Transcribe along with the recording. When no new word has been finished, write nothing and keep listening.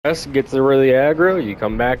Gets really aggro, you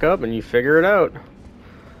come back up and you figure it out.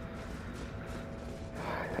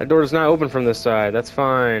 That door does not open from this side. That's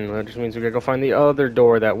fine. That just means we gotta go find the other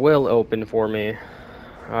door that will open for me.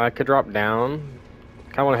 I could drop down.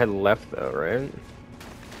 Kinda wanna head left though, right?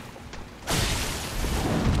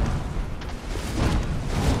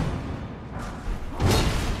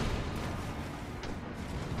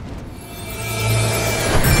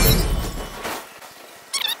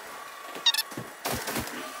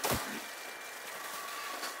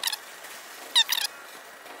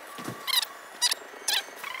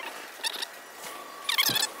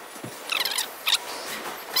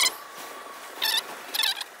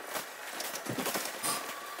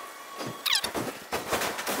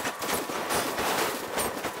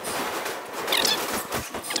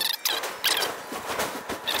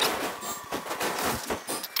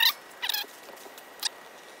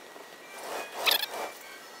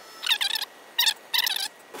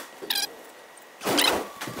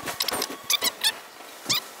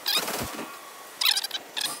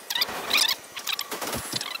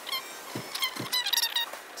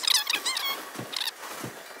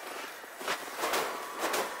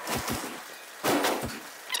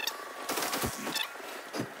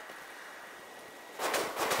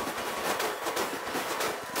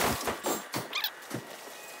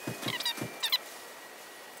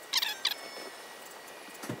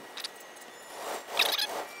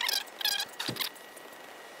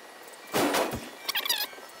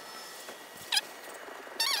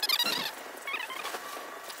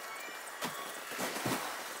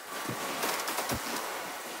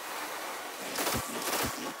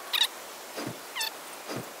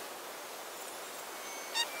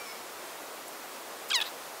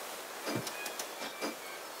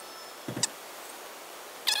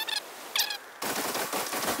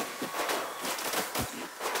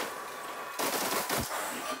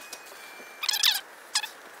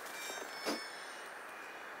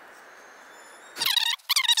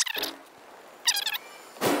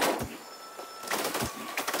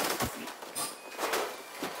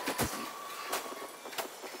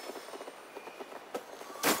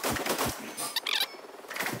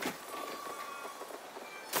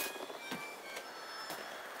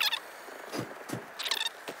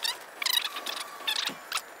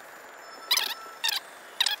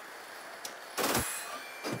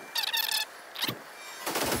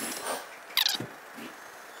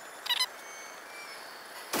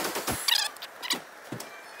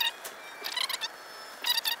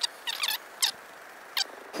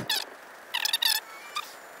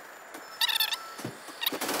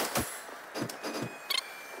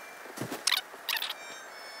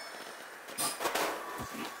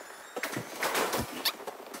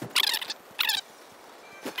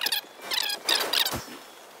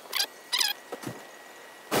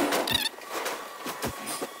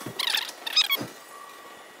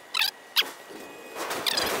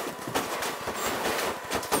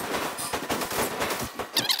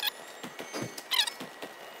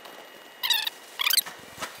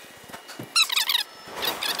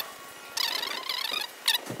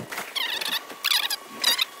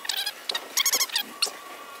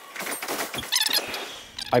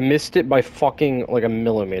 I missed it by fucking like a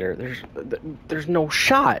millimeter. There's no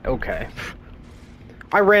shot. Okay.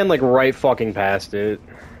 I ran like right fucking past it.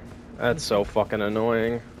 That's so fucking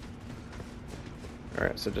annoying.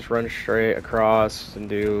 Alright, so just run straight across and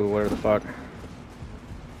do whatever the fuck.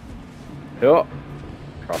 Yup.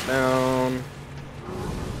 Drop down.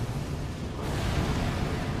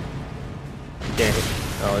 Can't hit.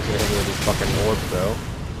 Oh, he's gonna hit me with these fucking orbs though.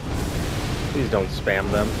 Please don't spam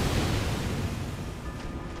them.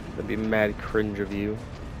 That'd be mad cringe of you.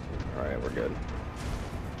 Alright, we're good.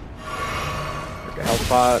 Okay, health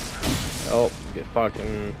pot. Oh, get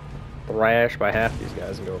fucking thrashed by half these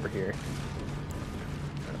guys and go over here.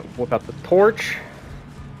 Whip out the torch.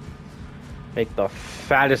 Make the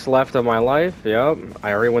fattest left of my life. Yep,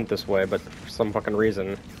 I already went this way, but for some fucking reason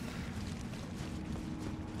it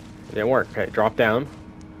didn't work. Okay, drop down.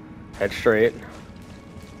 Head straight.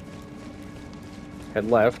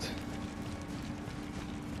 Head left.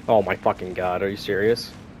 Oh my fucking god, are you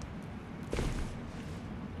serious?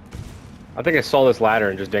 I think I saw this ladder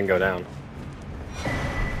and just didn't go down.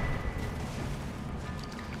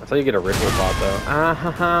 That's how you get a ritual pot though.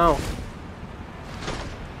 Ow!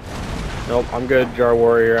 Nope, I'm good, Jar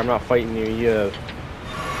Warrior. I'm not fighting you.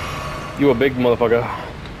 You a big motherfucker.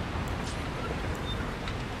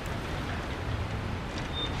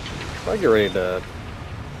 I get ready to...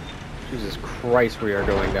 Jesus Christ, we are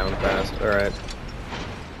going down fast. Alright.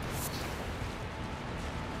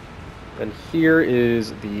 And here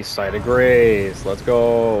is the site of grace. Let's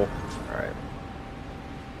go. Alright.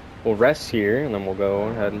 We'll rest here, and then we'll go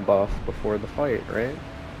ahead and buff before the fight, right?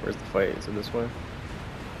 Where's the fight? Is it this way?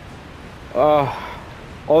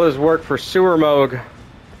 All this work for sewer moog.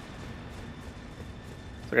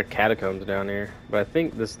 It's like a catacombs down here. But I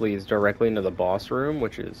think this leads directly into the boss room,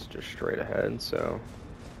 which is just straight ahead, so...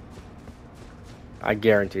 I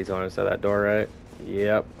guarantee it's on us at that door, right?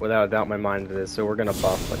 Yep, without a doubt in my mind it is, so we're gonna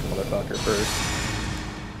buff like a motherfucker first.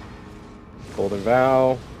 Golden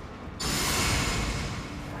Vow.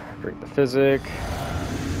 Drink the Physic.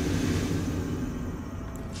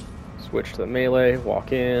 Switch to the melee,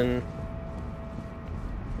 walk in.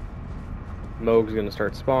 Moog's gonna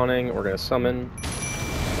start spawning, we're gonna summon.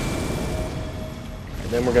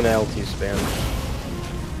 And then we're gonna LT spam.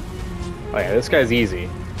 Oh yeah, this guy's easy.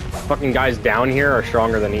 Fucking guys down here are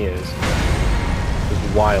stronger than he is.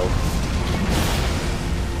 It's wild.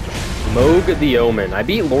 Moog the Omen. I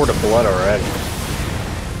beat Lord of Blood already.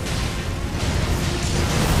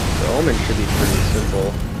 The Omen should be pretty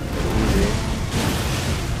simple. Easy.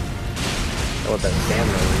 Oh, what that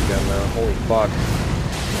stamina regen though. Holy fuck.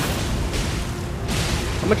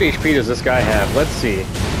 How much HP does this guy have? Let's see.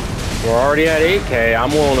 We're already at 8k.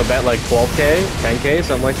 I'm willing to bet like 12k, 10k,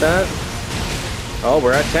 something like that. Oh,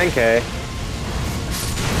 we're at 10k.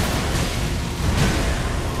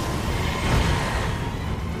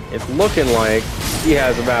 It's looking like he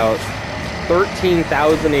has about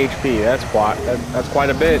 13,000 HP. That's quite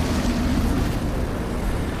a bit.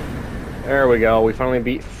 There we go. We finally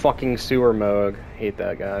beat fucking sewer moog. Hate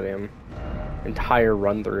that goddamn entire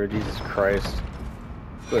run through. Jesus Christ.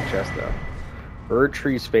 Good chest though. Bird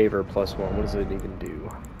Tree's Favor +1. What does it even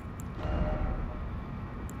do?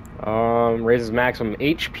 Raises maximum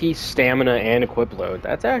HP, stamina, and equip load.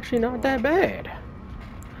 That's actually not that bad.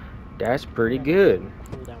 That's pretty good.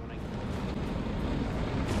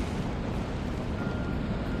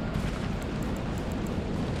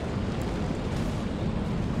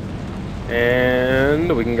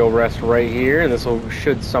 And we can go rest right here, and this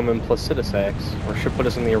should summon Placidusax, or should put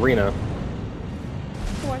us in the arena.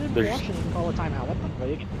 Why did Washington call a timeout? What the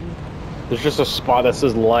fuck? There's just a spot that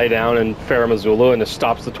says lie down in Faramazulu, and it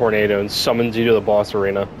stops the tornado and summons you to the boss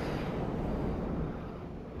arena.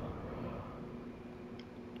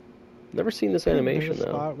 Never seen this animation There's a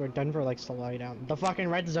though. spot where Denver likes to lie down. The fucking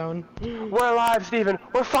red zone. We're alive, Steven!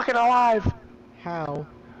 We're fucking alive! How?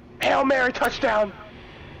 Hail Mary touchdown!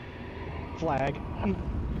 Flag.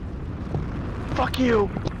 Fuck you!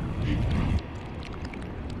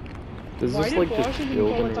 Does Why this did like just Washington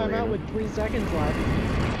build call a an timeout arena? with 3 seconds left?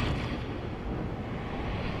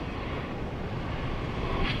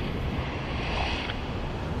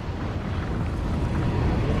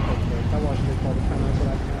 That Washington called a timeout so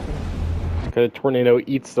that can happen. Okay, the tornado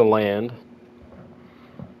eats the land.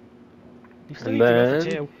 You still And need to go then- for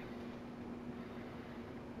 2.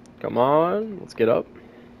 Come on, let's get up.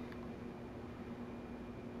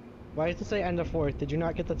 Why does it say end of 4th? Did you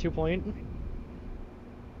not get the 2 point?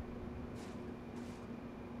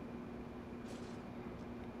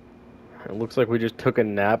 It looks like we just took a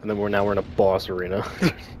nap and then we're in a boss arena.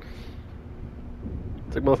 It's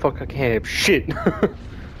like, motherfucker, I can't have shit.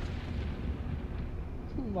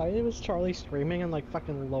 Why was Charlie screaming in like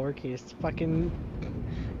fucking lowercase? Fucking.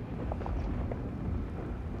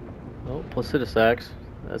 Oh, Placidusax.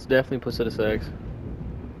 That's definitely Placidusax.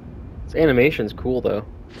 This animation's cool though.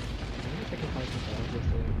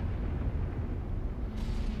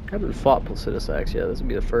 I haven't fought Placidusax yet. This would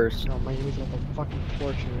be the first. No, my enemy's got the fucking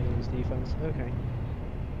torch in my enemy's defense. Okay.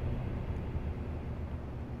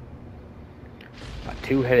 A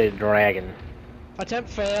two-headed dragon. Attempt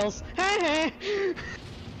fails.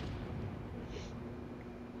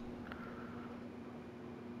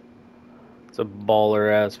 It's a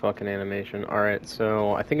baller ass fucking animation. Alright,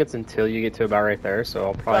 so I think it's until you get to about right there, so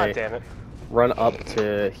I'll probably God damn it. run up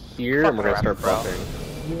to here and we're gonna start Fuck buffing.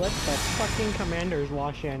 You let the fucking commanders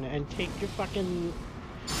wash in and take your fucking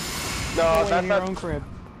No, away that's in your not, own crib.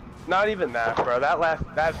 not even that, bro. That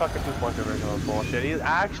fucking 2-point conversion was bullshit. He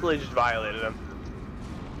actually just violated him.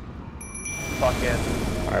 Fucking.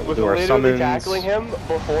 Alright, we'll Was do our literally summons. tackling him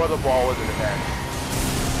before the ball was in his hand.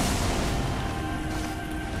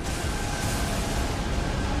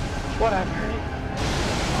 Whatever.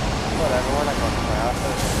 Whatever, we're not going to play out.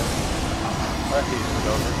 Our season is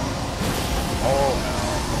over. Oh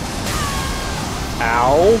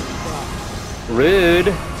Ow!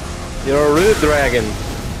 Rude! You're a rude dragon.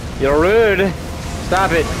 You're rude!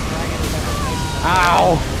 Stop it!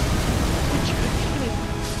 Ow!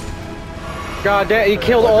 God damn, he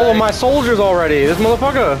killed all of my soldiers already! This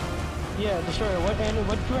motherfucker! Yeah, destroyer. What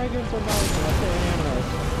dragons are not? What's the animals?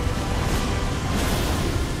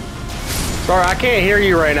 Sorry, I can't hear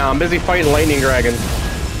you right now. I'm busy fighting lightning dragons.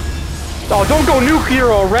 Oh, don't go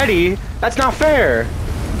nuclear already. That's not fair.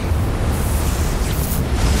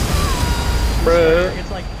 Bruh.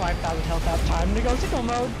 It's like 5,000 health out. Time to go sicko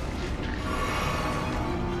mode.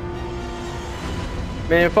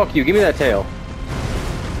 Man, fuck you. Give me that tail.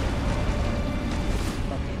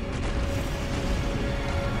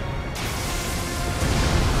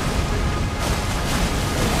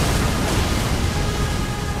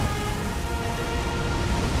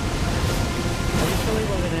 Are you still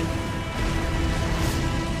loading in?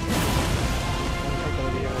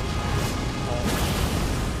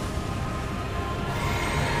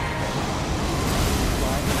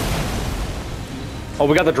 Oh,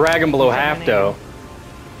 we got the dragon below half, though.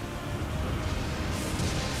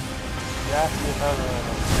 Yeah,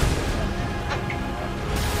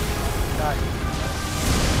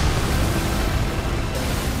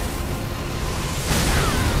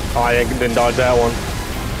 Oh, I didn't dodge that one.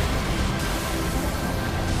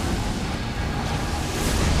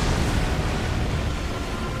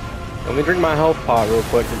 Let me drink my health pot real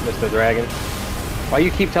quick, Mr. Dragon. Why you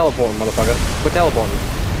keep teleporting, motherfucker? Quit teleporting.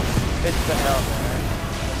 it's the hell, man.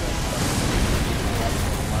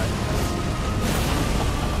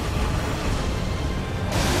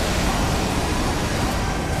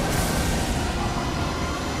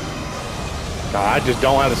 God, I just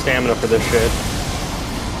don't have the stamina for this shit.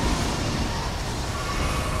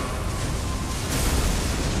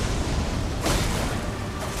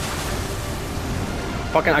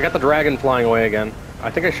 Fucking, I got the dragon flying away again. I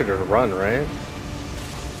think I should just run, right?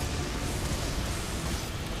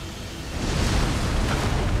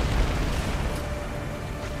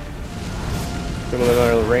 Give him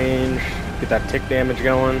another range. Get that tick damage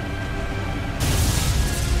going.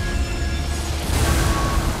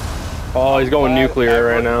 Oh, he's going nuclear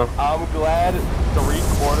right now. I'm glad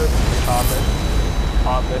 3/4 of the comments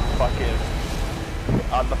on this fucking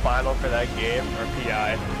on the final for that game are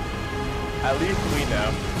PI. At least we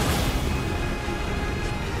know.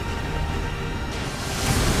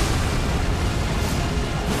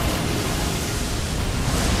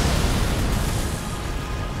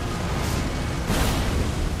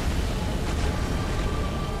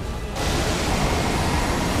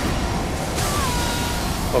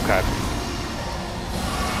 Okay.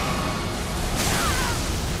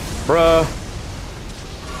 Bruh.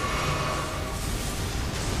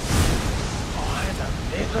 Oh, it's a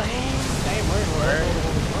big lane. Hey, word.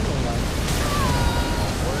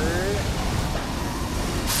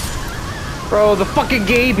 Bro, the fucking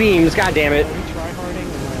gay beams, god damn it. Are we tryharding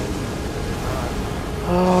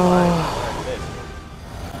or Oh.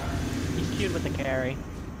 He's cute with the carry.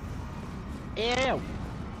 Ew.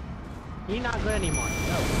 He's not good anymore.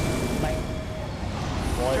 No. Like,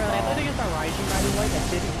 Charlie, I played against our Rising guy who like I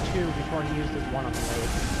did 2 before he used his 1 on the raid.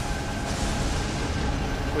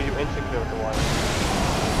 Well, you instant kill with the one.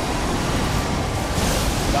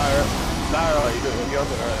 Not early. You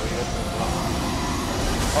also early.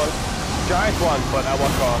 Oh, Giants won, but at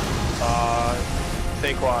what cost?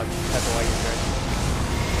 Saquon had the leggings right.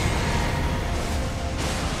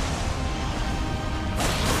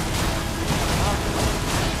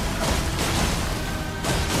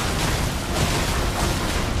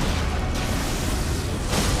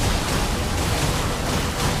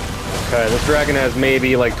 Okay, this dragon has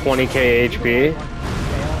maybe like 20k HP.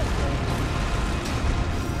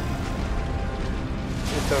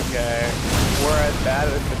 It's okay. We're as bad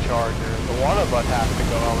as the Chargers. The one of us has to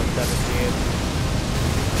go on with 17.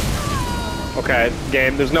 Okay,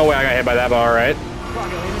 game, there's no way I got hit by that, but alright.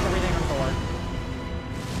 Fuck it, leave us everything on Thor.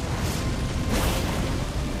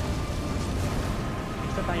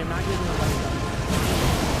 Except I am not using the weapon.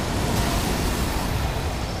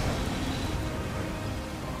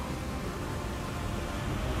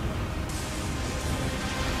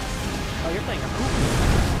 Oh, you're playing a poop.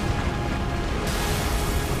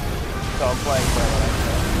 So I'm playing for what I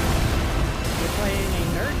said. You're playing a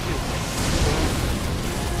nerd juke.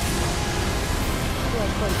 I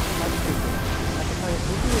play too much Cuckoo. I can play a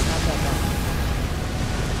Cuckoo and not that much.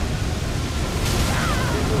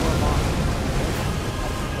 Cuckoo or Mon.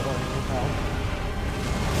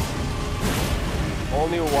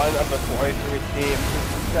 Only one of the 43 teams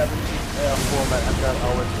in 17 format have done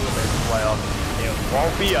 0-2 in the playoffs. It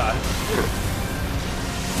won't be us.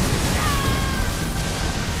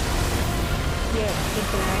 Yeah,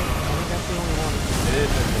 Cincinnati. I think that's the only one. It is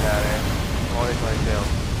Cincinnati. Only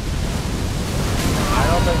 22. I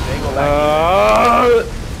don't think they will let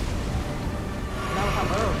That was how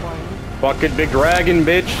Burrow was playing. Fucking big dragon,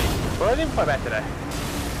 bitch. Well, I didn't play that today.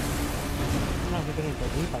 I'm not getting the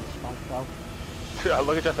defense spot, though. Dude, I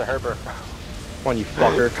look at Justin Herbert. Come on, you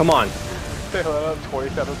fucker. Come on.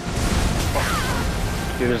 27.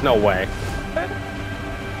 Dude, there's no way. Did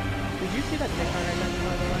you see that TikTok I sent you,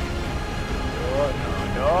 by the way?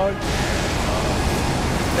 No.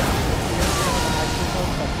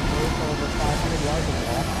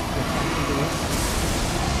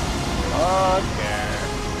 Okay.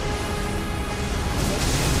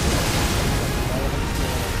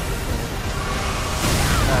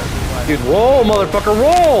 Dude, roll, motherfucker,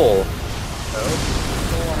 roll!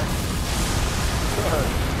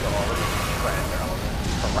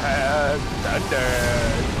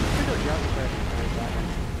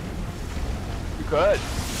 You could.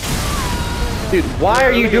 Dude, why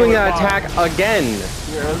are you doing that attack again?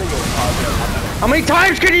 How many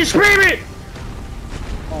times can you scream it?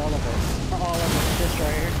 All of it. All of it. This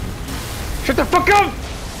right here. Shut the fuck up!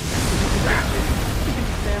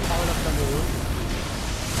 Stand hard up the move.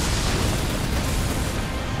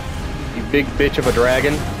 You big bitch of a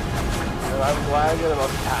dragon. I'm glad you're the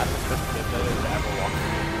most passive that has ever walked.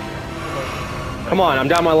 Come on, I'm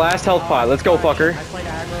down my last health pot. Let's go, fucker.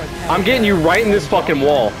 I'm getting you right in this fucking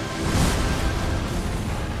wall.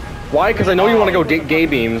 Why? Because I know you want to go gay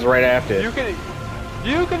beams right after. You can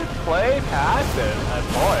play passive at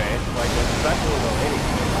points, like especially with the lady.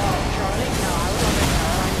 Charlie? No, I was on the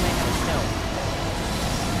Caroline and they had a kill.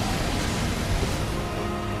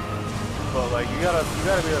 But like you gotta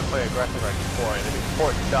be able to play aggressive at point. If it's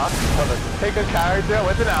point sucks, so like take a character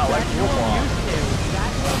with an out like you want. That's what I'm used to.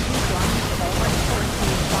 That's what I'm used to. I'm used to all my 14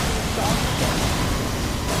 fucking dog shit.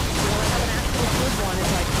 You wanna have an actual good one,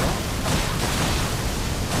 it's like, well.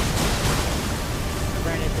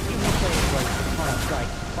 Granted, the team we played was like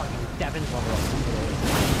fucking Devin's level of something.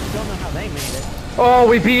 Don't know how they made it. Oh,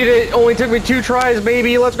 we beat it. Only took me 2 tries,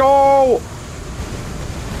 baby. Let's go.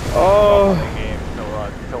 Oh.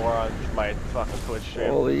 So we're on my fucking Twitch stream.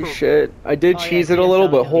 Holy shit. I did cheese it a little,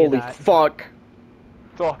 but holy fuck.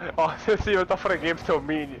 So, see what the fucking game so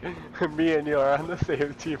me and you are on the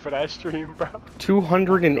same team for that stream, bro.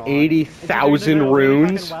 280,000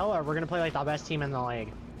 runes? Well, or we're gonna play like the best team in the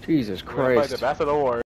league. Jesus We're gonna play Christ. the best of the worst.